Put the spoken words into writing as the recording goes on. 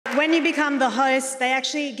When you become the host, they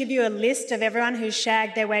actually give you a list of everyone who's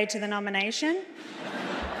shagged their way to the nomination.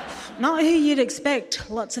 Not who you'd expect,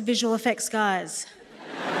 lots of visual effects guys.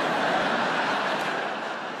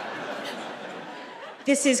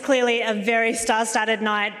 This is clearly a very star-studded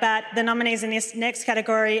night, but the nominees in this next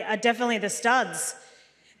category are definitely the studs.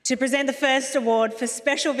 To present the first award for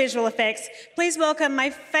special visual effects, please welcome my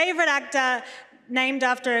favourite actor named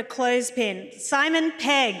after a clothespin, Simon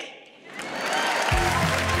Pegg.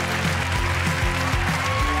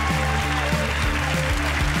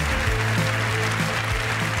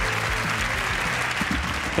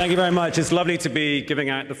 Thank you very much. It's lovely to be giving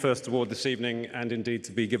out the first award this evening and indeed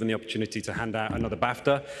to be given the opportunity to hand out another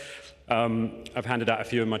BAFTA. I've handed out a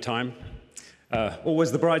few in my time.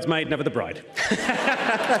 Always the bridesmaid, never the bride.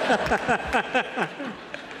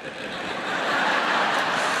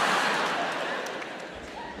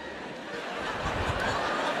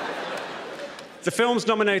 The films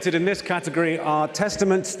nominated in this category are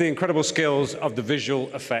testaments to the incredible skills of the visual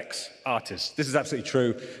effects artists. This is absolutely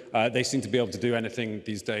true. They seem to be able to do anything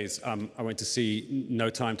these days. I went to see No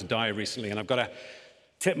Time to Die recently, and I've got to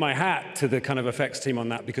tip my hat to the kind of effects team on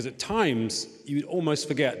that, because at times you'd almost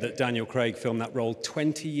forget that Daniel Craig filmed that role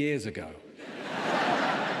 20 years ago.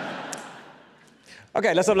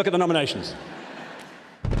 Okay, let's have a look at the nominations.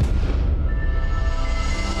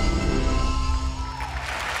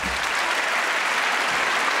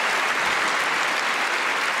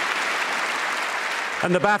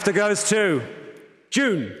 And the BAFTA goes to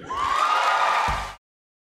June.